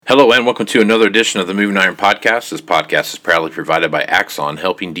Hello and welcome to another edition of the Moving Iron Podcast. This podcast is proudly provided by Axon,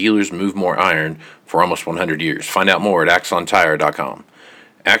 helping dealers move more iron for almost 100 years. Find out more at axontire.com.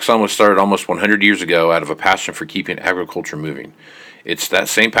 Axon was started almost 100 years ago out of a passion for keeping agriculture moving. It's that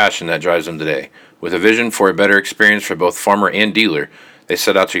same passion that drives them today. With a vision for a better experience for both farmer and dealer, they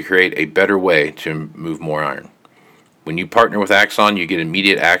set out to create a better way to move more iron. When you partner with Axon, you get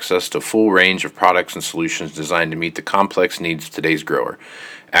immediate access to a full range of products and solutions designed to meet the complex needs of today's grower.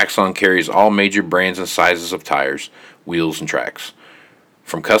 Axon carries all major brands and sizes of tires, wheels, and tracks.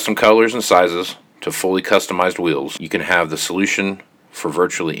 From custom colors and sizes to fully customized wheels, you can have the solution for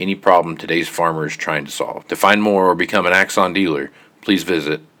virtually any problem today's farmer is trying to solve. To find more or become an Axon dealer, please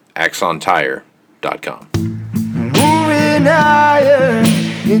visit axontire.com. Moving iron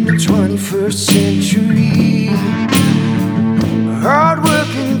in the 21st century.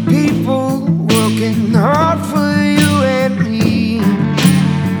 Hard-working people working hard for you and me.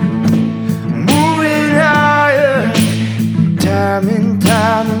 Moving iron, time and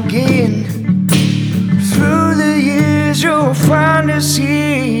time again. Through the years you'll find us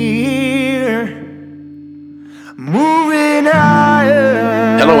here. Moving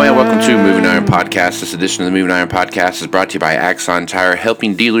iron. Hello and welcome to Moving Iron Podcast. This edition of the Moving Iron Podcast is brought to you by Axon Tire,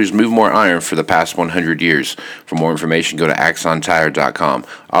 helping dealers move more iron for the past 100 years. For more information, go to axontire.com.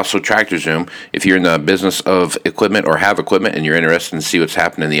 Also, Tractor Zoom. If you're in the business of equipment or have equipment and you're interested in see what's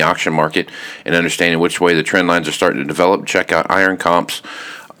happening in the auction market and understanding which way the trend lines are starting to develop, check out Iron Comps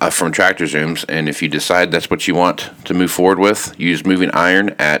from Tractor Zooms. And if you decide that's what you want to move forward with, use Moving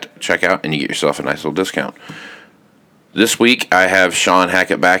Iron at checkout and you get yourself a nice little discount. This week, I have Shawn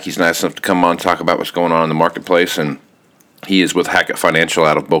Hackett back. He's nice enough to come on and talk about what's going on in the marketplace, and he is with Hackett Financial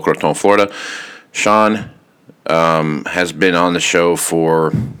out of Boca Raton, Florida. Shawn has been on the show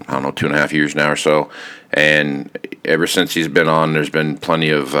for, 2.5 years now or so, and ever since he's been on, there's been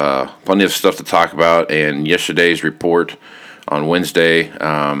plenty of stuff to talk about, and yesterday's report on Wednesday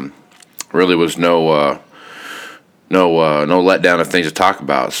really was no letdown of things to talk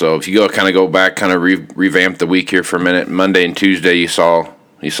about. So if you go back, revamp the week here for a minute. Monday and Tuesday, you saw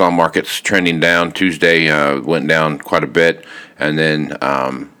markets trending down. Tuesday went down quite a bit, and then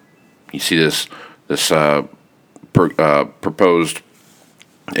you see this proposed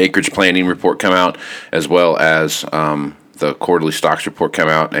acreage planning report come out, as well as the quarterly stocks report come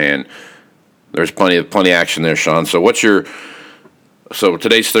out, and there's plenty of action there, Shawn. So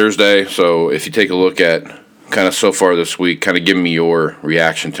today's Thursday. So if you take a look at kind of so far this week, kind of give me your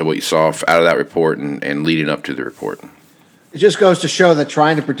reaction to what you saw out of that report and leading up to the report. It just goes to show that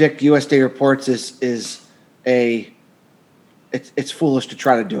trying to predict USDA reports it's foolish to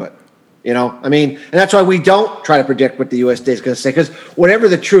try to do it. And that's why we don't try to predict what the USDA is going to say, because whatever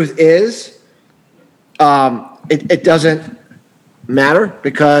the truth is, it doesn't matter,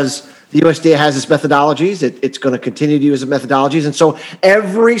 because the USDA has its methodologies. It's going to continue to use the methodologies. And so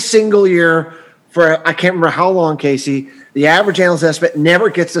every single year, for I can't remember how long, Casey, the average analyst estimate never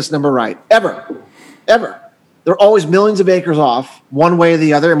gets this number right, ever. They're always millions of acres off one way or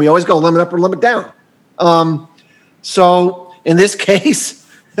the other, and we always go limit up or limit down. So in this case,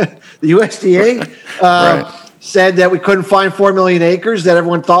 the USDA said that we couldn't find 4 million acres that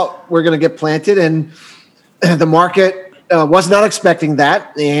everyone thought were going to get planted, and the market was not expecting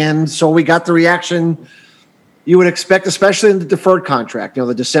that, and so we got the reaction you would expect, especially in the deferred contract.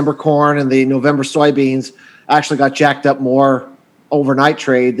 The December corn and the November soybeans actually got jacked up more overnight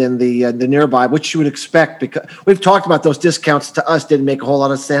trade than the nearby, which you would expect, because we've talked about those discounts to us didn't make a whole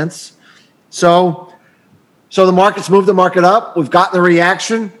lot of sense. So the market's moved the market up. We've gotten the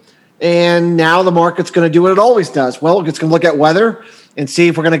reaction, and now the market's going to do what it always does. Well, it's going to look at weather and see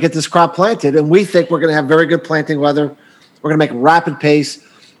if we're going to get this crop planted, and we think we're going to have very good planting weather. We're going to make a rapid pace.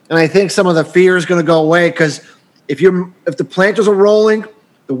 And I think some of the fear is going to go away, because if the planters are rolling,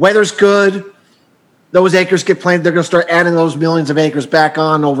 the weather's good, those acres get planted, they're going to start adding those millions of acres back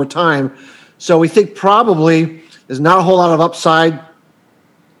on over time. So we think probably there's not a whole lot of upside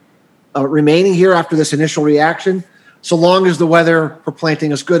remaining here after this initial reaction, so long as the weather for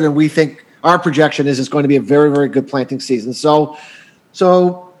planting is good. And we think our projection is it's going to be a very, very good planting season.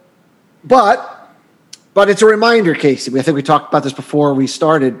 But it's a reminder, Casey. I think we talked about this before we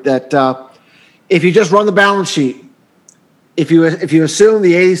started, that if you just run the balance sheet, if you assume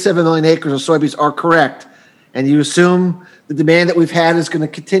the 87 million acres of soybeans are correct, and you assume the demand that we've had is going to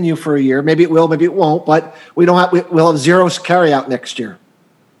continue for a year, maybe it will, maybe it won't, but we'll have zero carryout next year.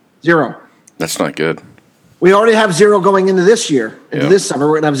 Zero. That's not good. We already have zero going into this year, into this summer.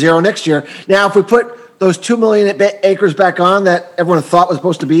 We're going to have zero next year. Now, if we put those 2 million acres back on that everyone thought was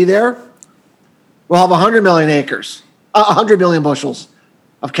supposed to be there, we'll have 100 million acres, 100 million bushels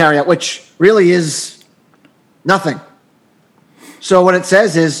of carryout, which really is nothing. So what it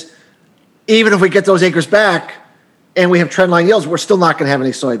says is, even if we get those acres back and we have trendline yields, we're still not going to have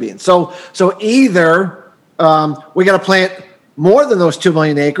any soybeans. So either we got to plant more than those 2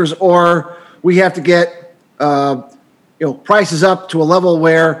 million acres, or we have to get prices up to a level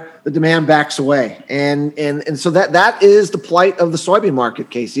where the demand backs away. And so that is the plight of the soybean market,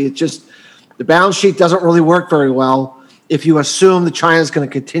 Casey. It's just the balance sheet doesn't really work very well if you assume that China's going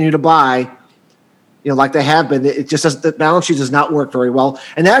to continue to buy, like they have been. It just doesn't, the balance sheet does not work very well.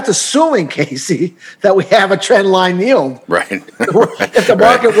 And that's assuming, Casey, that we have a trend line yield. Right. If the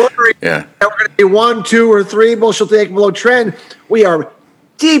market worries that we're going to be 1, 2, or 3 bushel per acre below trend, we are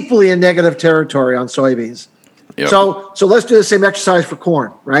deeply in negative territory on soybeans. Yep. So let's do the same exercise for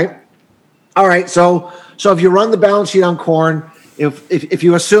corn, right? All right. So if you run the balance sheet on corn, if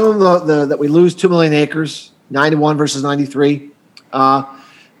you assume that we lose 2 million acres, 91 versus 93,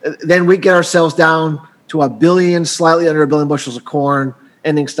 then we get ourselves down to 1 billion, slightly under 1 billion bushels of corn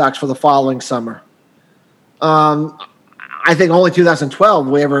ending stocks for the following summer. I think only 2012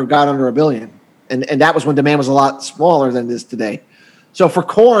 we ever got under 1 billion, and that was when demand was a lot smaller than it is today. So for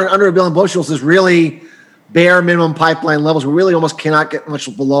corn, under 1 billion bushels is really bare minimum pipeline levels. We really almost cannot get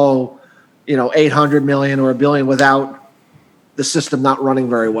much below, 800 million or 1 billion without the system not running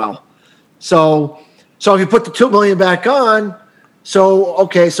very well. So if you put the 2 million back on, so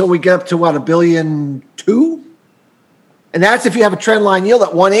we get up to what, 1.2 billion? And that's if you have a trend line yield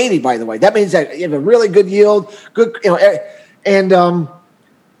at 180, by the way. That means that you have a really good yield,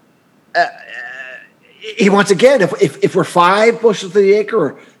 once again, if we're 5 bushels to the acre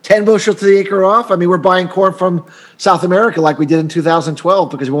or 10 bushels to the acre off, we're buying corn from South America like we did in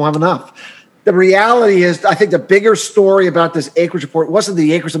 2012 because we won't have enough. The reality is, I think the bigger story about this acreage report wasn't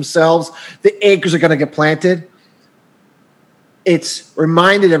the acres themselves. The acres are going to get planted. It's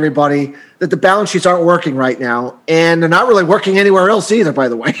reminded everybody that the balance sheets aren't working right now, and they're not really working anywhere else either, by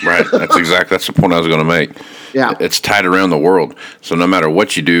the way. Right. That's the point I was going to make. Yeah. It's tied around the world. So no matter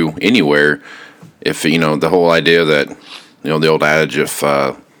what you do anywhere, if, the whole idea that, the old adage, if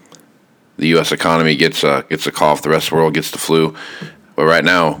the U.S. economy gets a cough, the rest of the world gets the flu. But right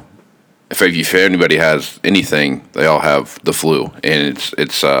now, if anybody has anything, they all have the flu, and it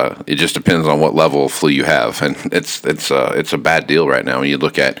just depends on what level of flu you have, and it's a bad deal right now. When you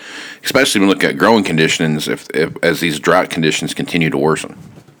look at, especially when you look at growing conditions, as these drought conditions continue to worsen.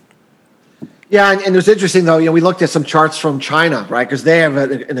 Yeah, and it's interesting though. We looked at some charts from China, right? Because they have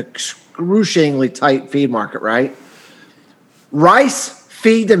an excruciatingly tight feed market, right? Rice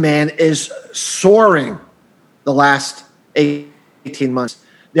feed demand is soaring the last 18 months.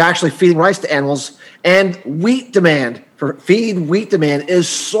 They're actually feeding rice to animals, and wheat demand is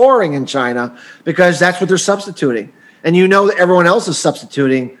soaring in China because that's what they're substituting. And that everyone else is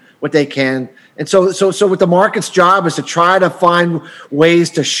substituting what they can. And so what the market's job is to try to find ways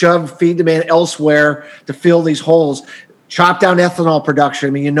to shove feed demand elsewhere to fill these holes. Chop down ethanol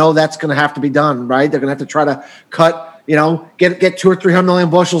production. That's going to have to be done, right? They're going to have to try to cut, get 200 or 300 million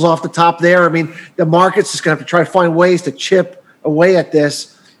bushels off the top there. The market's just going to have to try to find ways to chip away at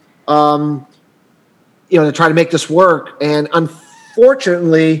this. To try to make this work. And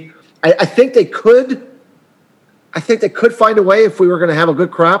unfortunately, I think they could find a way if we were going to have a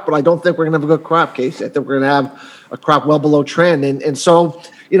good crop, but I don't think we're going to have a good crop, Casey. I think we're going to have a crop well below trend. And so,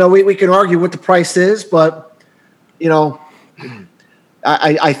 we can argue what the price is, but,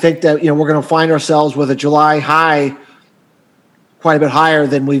 I think that, we're going to find ourselves with a July high quite a bit higher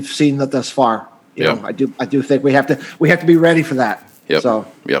than we've seen thus far. I do think we have to be ready for that.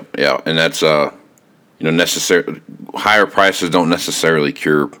 Yep. Yeah, and that's necessary. Higher prices don't necessarily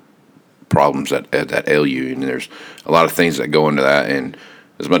cure problems that ail you, and there's a lot of things that go into that. And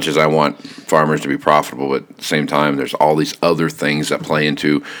as much as I want farmers to be profitable, but at the same time, there's all these other things that play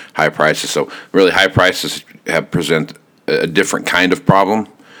into high prices. So really, high prices present a different kind of problem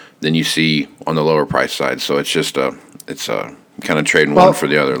than you see on the lower price side. So it's just kind of trading one for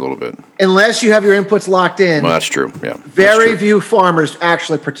the other a little bit. Unless you have your inputs locked in. Well, that's true. Yeah. Very few farmers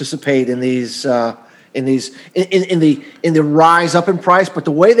actually participate in these in the rise up in price. But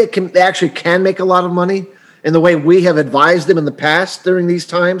the way they actually can make a lot of money, and the way we have advised them in the past during these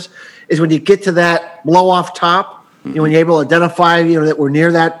times, is when you get to that blow off top. Mm-hmm. When you're able to identify that we're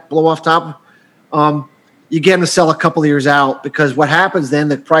near that blow off top, you get them to sell a couple of years out, because what happens then,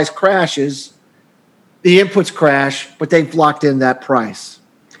 the price crashes. The inputs crash, but they've locked in that price.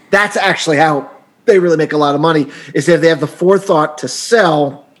 That's actually how they really make a lot of money, is that they have the forethought to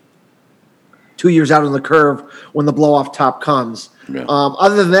sell 2 years out on the curve when the blow-off top comes. Yeah.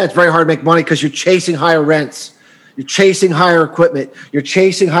 Other than that, it's very hard to make money because you're chasing higher rents. You're chasing higher equipment. You're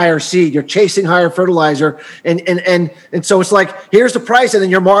chasing higher seed. You're chasing higher fertilizer. And so it's like, here's the price, and then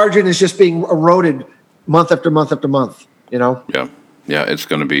your margin is just being eroded month after month after month, you know? Yeah. Yeah, it's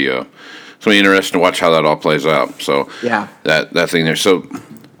going to be interesting to watch how that all plays out. So yeah, that thing there. So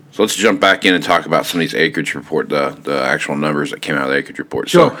let's jump back in and talk about some of these acreage report, the actual numbers that came out of the acreage report.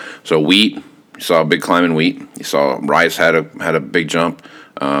 Sure. So wheat, you saw a big climb in wheat. You saw rice had a big jump.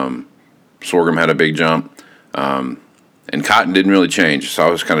 Sorghum had a big jump. And cotton didn't really change, so I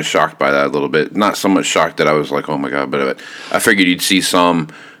was kind of shocked by that a little bit. Not so much shocked that I was like, oh my God, but I figured you'd see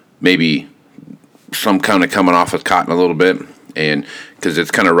maybe some kind of coming off with cotton a little bit, and because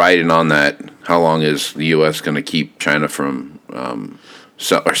it's kind of riding on that, how long is the U.S. going to keep China from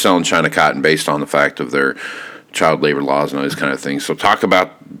selling China cotton based on the fact of their child labor laws and all these kind of things. So talk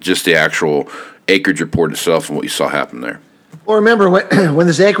about just the actual acreage report itself and what you saw happen there. Well, remember when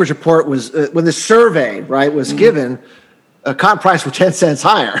this acreage report was, when the survey, right, was given, cotton price was 10 cents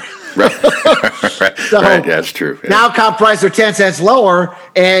higher. Right. So right. That's true. Yeah. Now cotton prices are 10 cents lower,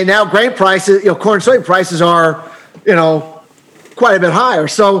 and now grain prices, corn and soybean prices are, quite a bit higher.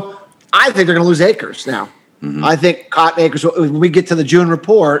 So I think they're going to lose acres now. Mm-hmm. I think cotton acres, when we get to the June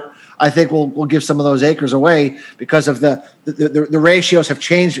report, I think we'll give some of those acres away because of the ratios have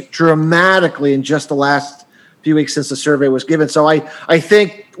changed dramatically in just the last few weeks since the survey was given. So I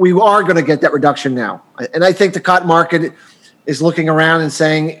think we are going to get that reduction now. And I think the cotton market is looking around and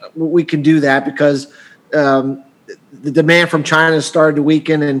saying we can do that because the demand from China has started to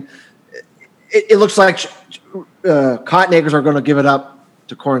weaken, and it looks like cotton acres are going to give it up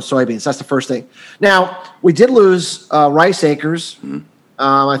to corn and soybeans. That's the first thing. Now, we did lose rice acres. Mm-hmm.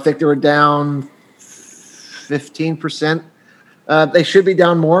 I think they were down 15%. They should be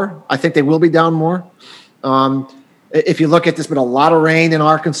down more. I think they will be down more. If you look at this, been a lot of rain in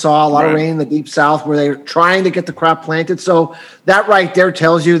Arkansas, a lot of rain in the deep south where they're trying to get the crop planted. So that right there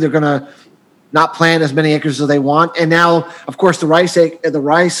tells you they're going to not plant as many acres as they want. And now, of course, the rice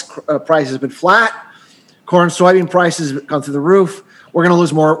price has been flat. Corn, soybean prices have gone through the roof. We're going to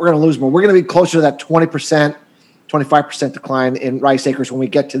lose more. We're going to be closer to that 20%, 25% decline in rice acres when we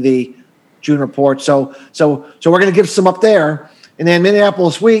get to the June report. So we're going to give some up there. And then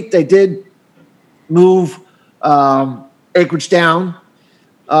Minneapolis wheat, they did move acreage down.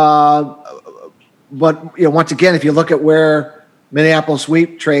 But once again, if you look at where Minneapolis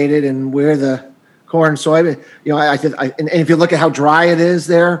wheat traded and where the corn, soybean, and if you look at how dry it is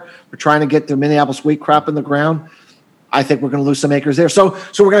there, we're trying to get the Minneapolis wheat crop in the ground. I think we're going to lose some acres there. So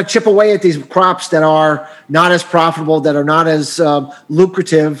we're going to chip away at these crops that are not as profitable, that are not as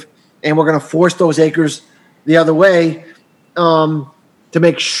lucrative, and we're going to force those acres the other way to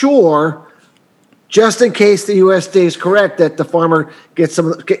make sure, just in case the USDA is correct, that the farmer gets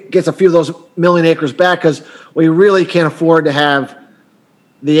a few of those million acres back, because we really can't afford to have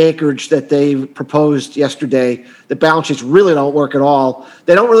the acreage that they proposed yesterday. The balance sheets really don't work at all.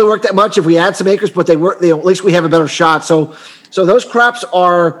 They don't really work that much if we add some acres, but they work. At least we have a better shot. So those crops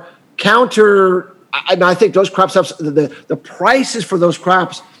are counter. I think those crops have the prices for those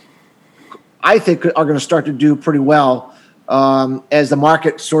crops, I think, are going to start to do pretty well as the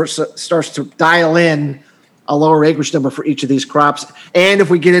market starts to dial in a lower acreage number for each of these crops. And if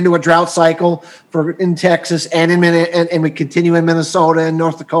we get into a drought cycle in Texas and and we continue in Minnesota and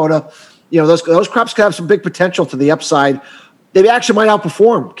North Dakota, those crops could have some big potential to the upside. They actually might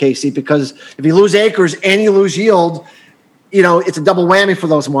outperform, Casey, because if you lose acres and you lose yield, it's a double whammy for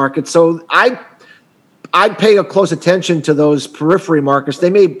those markets. So I'd pay a close attention to those periphery markets. They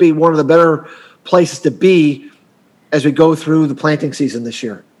may be one of the better places to be as we go through the planting season this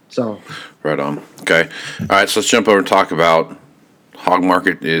year. So, right on. Okay. All right. So let's jump over and talk about hog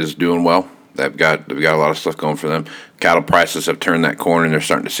market is doing well. They've got a lot of stuff going for them. Cattle prices have turned that corner, and they're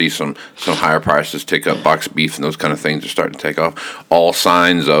starting to see some higher prices tick up. Box beef and those kind of things are starting to take off. All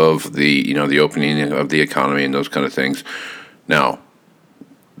signs of the opening of the economy and those kind of things. Now,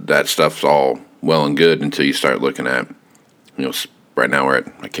 that stuff's all well and good until you start looking at, right now we're at,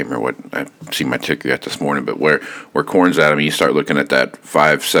 I can't remember what I see my ticker at this morning, but where corn's at, you start looking at that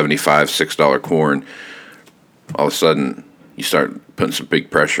 $5.75, $6 corn, all of a sudden you start putting some big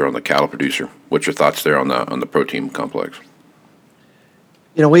pressure on the cattle producer. What's your thoughts there on the protein complex?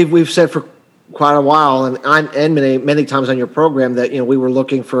 We've said for quite a while, and many times on your program, that we were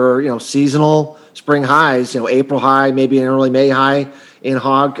looking for seasonal spring highs, April high, maybe an early May high in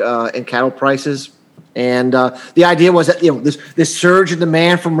hog and cattle prices. And the idea was that this surge in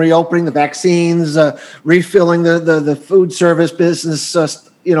demand from reopening the vaccines, refilling the food service business,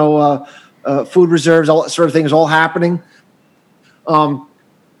 food reserves, all that sort of thing is all happening.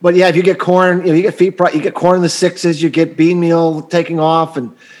 But yeah, if you get corn, you get you get corn in the 6s, you get bean meal taking off,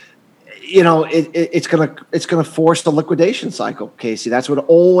 and it's gonna force the liquidation cycle, Casey. That's what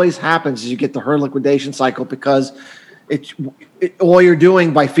always happens is you get the herd liquidation cycle because all you're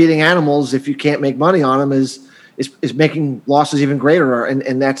doing by feeding animals, if you can't make money on them, is making losses even greater,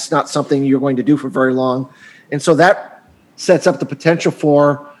 and that's not something you're going to do for very long. And so that sets up the potential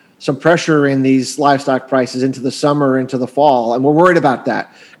for some pressure in these livestock prices into the summer, into the fall, and we're worried about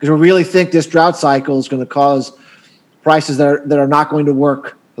that because we really think this drought cycle is going to cause prices that are not going to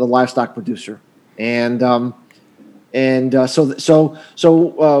work for the livestock producer,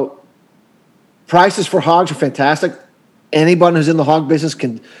 so prices for hogs are fantastic. Anyone who's in the hog business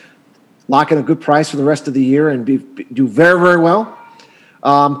can lock in a good price for the rest of the year and do very, very well.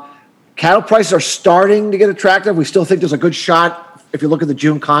 Cattle prices are starting to get attractive. We still think there's a good shot if you look at the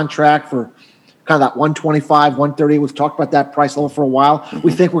June contract for kind of that 125, 130. We've talked about that price level for a while. Mm-hmm.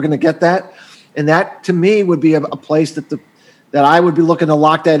 We think we're going to get that, and that to me would be a place that I would be looking to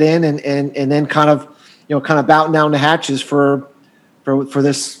lock that in and then kind of batten down the hatches for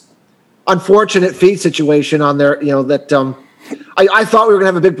this unfortunate feed situation on there. I thought we were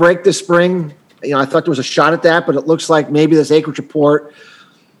going to have a big break this spring. I thought there was a shot at that, but it looks like maybe this acreage report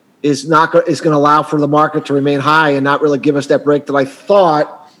is going to allow for the market to remain high and not really give us that break that I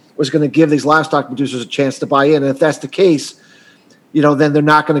thought was going to give these livestock producers a chance to buy in. And if that's the case, then they're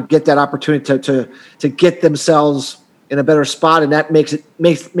not going to get that opportunity to get themselves in a better spot, and that makes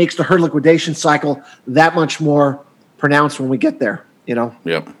the herd liquidation cycle that much more pronounced when we get there.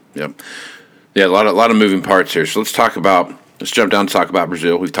 Yep. Yeah, a lot of moving parts here. So let's jump down and talk about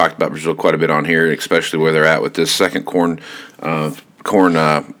Brazil. We've talked about Brazil quite a bit on here, especially where they're at with this second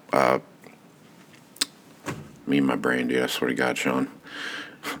me and my brain, dude. I swear to God, Shawn.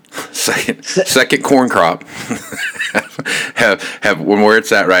 Second corn crop have where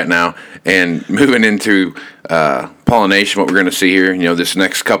it's at right now, and moving into pollination. What we're going to see here, this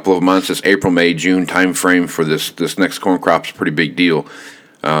next couple of months, this April, May, June time frame for this next corn crop is a pretty big deal.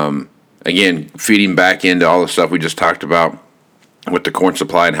 Again, feeding back into all the stuff we just talked about with the corn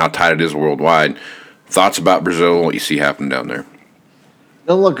supply and how tight it is worldwide. Thoughts about Brazil and what you see happening down there?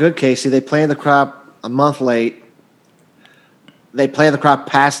 It'll look good, Casey. They planted the crop a month late. They planted the crop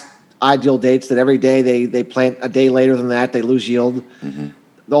past ideal dates that every day they plant a day later than that, they lose yield. Mm-hmm.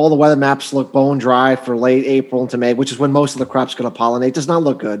 All the weather maps look bone dry for late April into May, which is when most of the crop's going to pollinate. It does not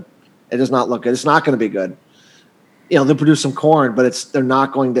look good. It does not look good. It's not going to be good. They'll produce some corn, but they're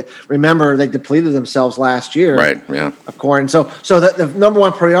not going to. Remember, they depleted themselves last year, right? Yeah, of corn. So the number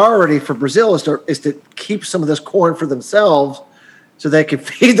one priority for Brazil is to keep some of this corn for themselves, so they can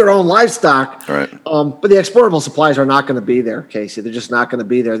feed their own livestock. Right. But the exportable supplies are not going to be there, Casey. They're just not going to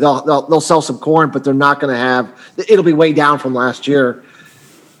be there. They'll sell some corn, but they're not going to have. It'll be way down from last year.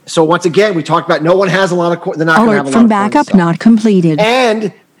 So once again, we talked about no one has a lot of corn. They're not going to have a lot of corn. Alert from backup not completed.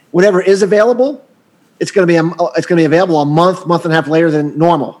 And whatever is available, it's going to be available a month and a half later than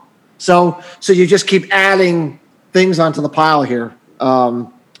normal. So you just keep adding things onto the pile here.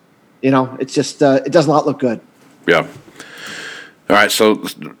 It's just it does not look good. Yeah. All right, so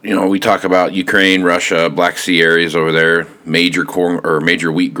we talk about Ukraine, Russia, Black Sea areas over there, major corn or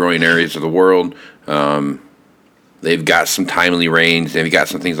major wheat growing areas of the world. They've got some timely rains, they've got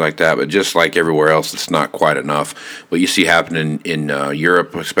some things like that, but just like everywhere else, it's not quite enough. What you see happening in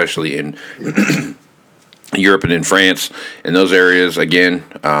Europe, especially in Europe and in France, in those areas, again,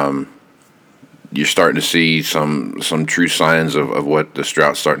 you're starting to see some true signs of what this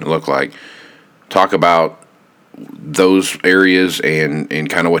drought's starting to look like. Talk about those areas and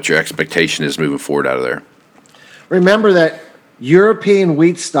kind of what your expectation is moving forward out of there. Remember that European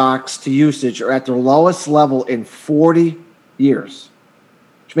wheat stocks to usage are at their lowest level in 40 years,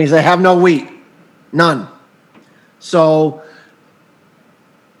 which means they have no wheat, none. So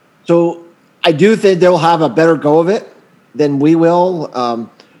I do think they'll have a better go of it than we will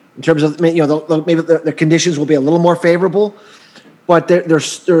in terms of, maybe the conditions will be a little more favorable, but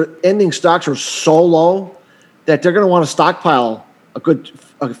their ending stocks are so low that they're going to want to stockpile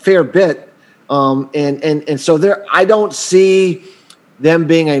a fair bit. And so I don't see them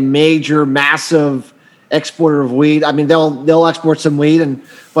being a major, massive exporter of wheat. I mean, they'll export some wheat,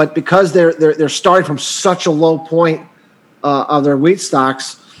 but because they're starting from such a low point of their wheat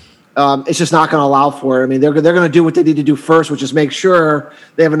stocks, it's just not going to allow for it. I mean, they're going to do what they need to do first, which is make sure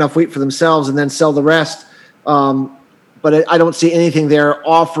they have enough wheat for themselves and then sell the rest. But I don't see anything there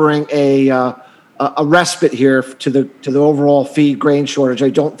offering a respite here to the overall feed grain shortage. I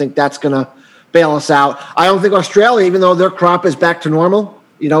don't think that's going to bail us out. I don't think Australia, even though their crop is back to normal,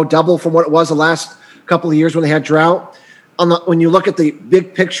 double from what it was the last couple of years when they had drought, when you look at the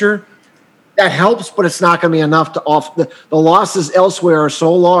big picture, that helps, but it's not going to be enough to off the losses elsewhere are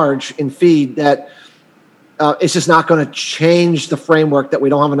so large in feed that it's just not going to change the framework that we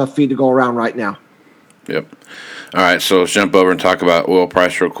don't have enough feed to go around right now. Yep. All right, so let's jump over and talk about oil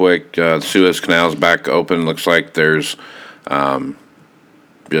price real quick. The Suez Canal's back open. Looks like there's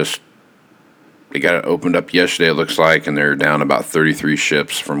they got it opened up yesterday, it looks like, and they're down about 33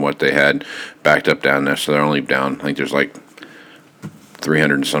 ships from what they had backed up down there. So they're only down, I think there's like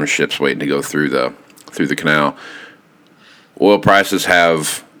 300 and some ships waiting to go through the canal. Oil prices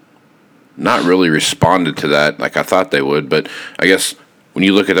have not really responded to that like I thought they would, but I guess when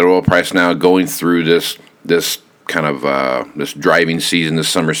you look at the oil price now going through this kind of this driving season, this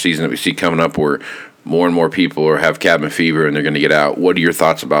summer season that we see coming up, where more and more people have cabin fever and they're going to get out. What are your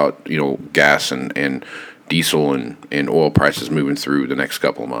thoughts about gas and diesel and oil prices moving through the next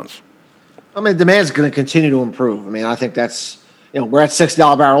couple of months? I mean, demand is going to continue to improve. I mean, I think that's we're at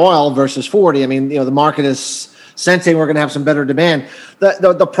 $60 barrel oil versus 40. I mean, the market is sensing we're going to have some better demand.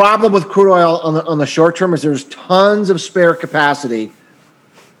 The problem with crude oil on the short term is there's tons of spare capacity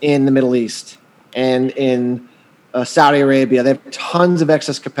in the Middle East and in Saudi Arabia. They have tons of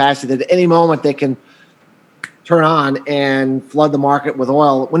excess capacity that at any moment they can turn on and flood the market with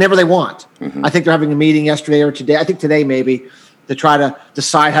oil whenever they want. Mm-hmm. I think they're having a meeting yesterday or today. I think today maybe to try to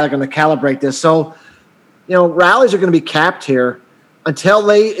decide how they're going to calibrate this. So, rallies are going to be capped here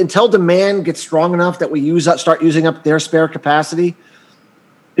until demand gets strong enough that we start using up their spare capacity.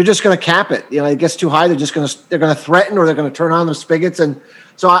 They're just going to cap it. It gets too high. They're going to threaten, or they're going to turn on the spigots. And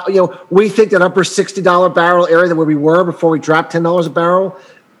so, we think that upper $60 barrel area where we were before we dropped $10 a barrel,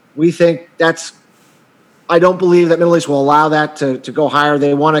 we think that's. I don't believe that Middle East will allow that to go higher.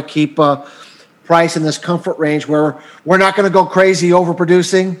 They want to keep price in this comfort range where we're not going to go crazy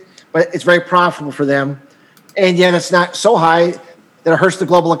overproducing, but it's very profitable for them. And yet it's not so high that it hurts the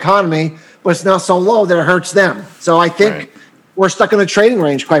global economy, but it's not so low that it hurts them. So I think we're stuck in a trading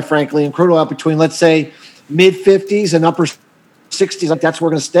range, quite frankly, in crude oil between, let's say, mid-50s and upper 60s. Like that's where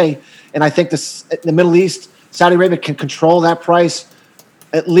we're going to stay. And I think the Middle East, Saudi Arabia can control that price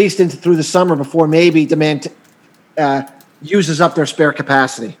at least through the summer before maybe demand uses up their spare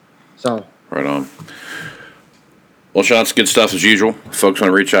capacity. So right on. Well, Shawn, it's good stuff as usual. Folks want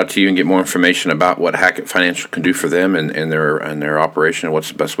to reach out to you and get more information about what Hackett Financial can do for them and their operation. What's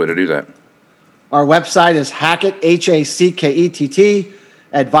the best way to do that? Our website is Hackett, Hackett,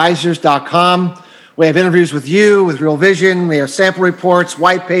 advisors.com. We have interviews with you, with Real Vision. We have sample reports,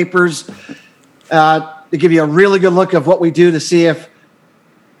 white papers to give you a really good look of what we do to see if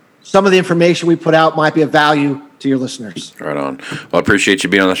some of the information we put out might be of value to your listeners. Right on. Well, I appreciate you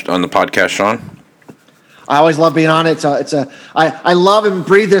being on the podcast, Shawn. I always love being on it. I love and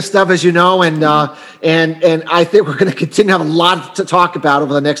breathe this stuff, as you know, and I think we're going to continue to have a lot to talk about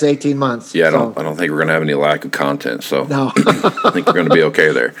over the next 18 months. Yeah, I don't think we're going to have any lack of content. So no, I think we're going to be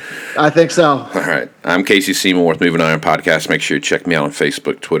okay there. I think so. All right. I'm Casey Seymour with Moving Iron Podcast. Make sure you check me out on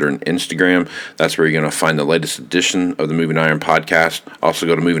Facebook, Twitter, and Instagram. That's where you're going to find the latest edition of the Moving Iron Podcast. Also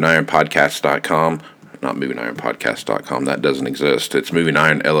go to movingironpodcast.com. Not movingironpodcast.com. That doesn't exist. It's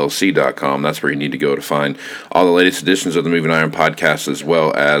movingironllc.com. That's where you need to go to find all the latest editions of the Moving Iron Podcast, as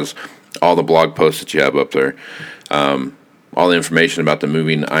well as all the blog posts that you have up there. All the information about the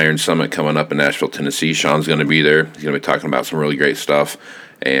Moving Iron Summit coming up in Nashville, Tennessee. Shawn's going to be there. He's going to be talking about some really great stuff.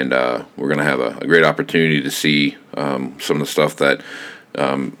 And we're going to have a great opportunity to see some of the stuff that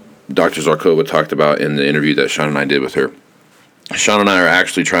Dr. Zarkova talked about in the interview that Shawn and I did with her. Shawn and I are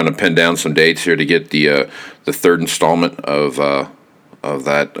actually trying to pin down some dates here to get the third installment of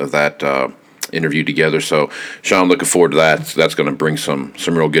that interview together. So, Shawn, looking forward to that. So that's going to bring some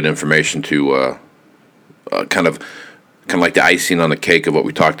real good information to kind of like the icing on the cake of what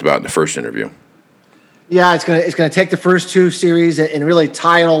we talked about in the first interview. Yeah, it's gonna take the first two series and really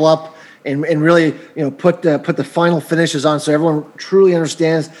tie it all up and really put the final finishes on so everyone truly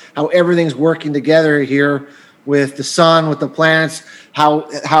understands how everything's working together here. With the sun, with the planets,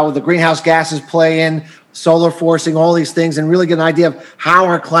 how the greenhouse gases play in, solar forcing, all these things, and really get an idea of how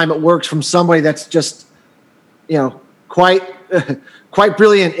our climate works from somebody that's just, quite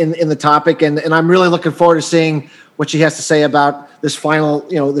brilliant in the topic. And I'm really looking forward to seeing what she has to say about this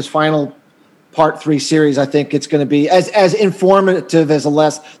final part 3 series. I think it's going to be as informative as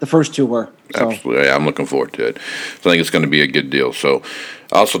the first two were. So. Absolutely. I'm looking forward to it. So I think it's going to be a good deal. So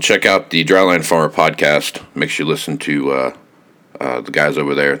also check out the Dryland Farmer podcast. Make sure you listen to the guys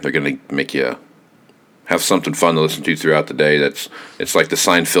over there. They're going to make you have something fun to listen to throughout the day. It's like the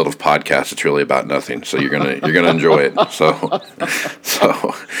Seinfeld of podcasts. It's really about nothing. So you're gonna enjoy it. So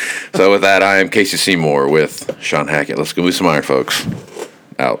with that, I am Casey Seymour with Shawn Hackett. Let's go move some iron, folks.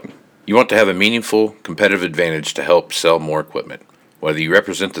 Out. You want to have a meaningful competitive advantage to help sell more equipment. Whether you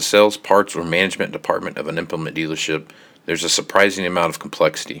represent the sales, parts, or management department of an implement dealership, there's a surprising amount of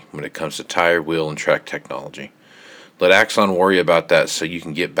complexity when it comes to tire, wheel, and track technology. Let Axon worry about that so you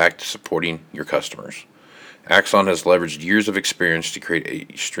can get back to supporting your customers. Axon has leveraged years of experience to create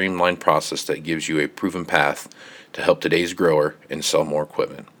a streamlined process that gives you a proven path to help today's grower and sell more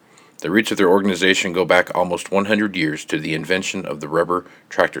equipment. The roots of their organization go back almost 100 years to the invention of the rubber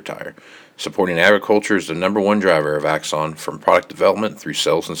tractor tire. Supporting agriculture is the number one driver of Axon, from product development through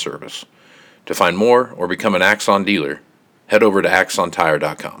sales and service. To find more or become an Axon dealer, head over to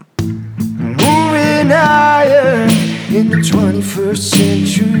axontire.com. Moving higher in the 21st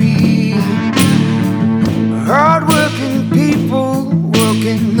century. Hard-working people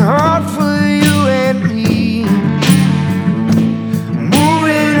working hard for you and me.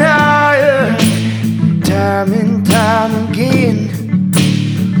 Moving higher, time and time again.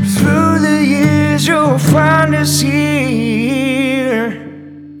 Through the years you'll find us here.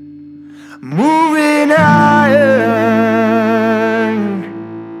 Moving higher.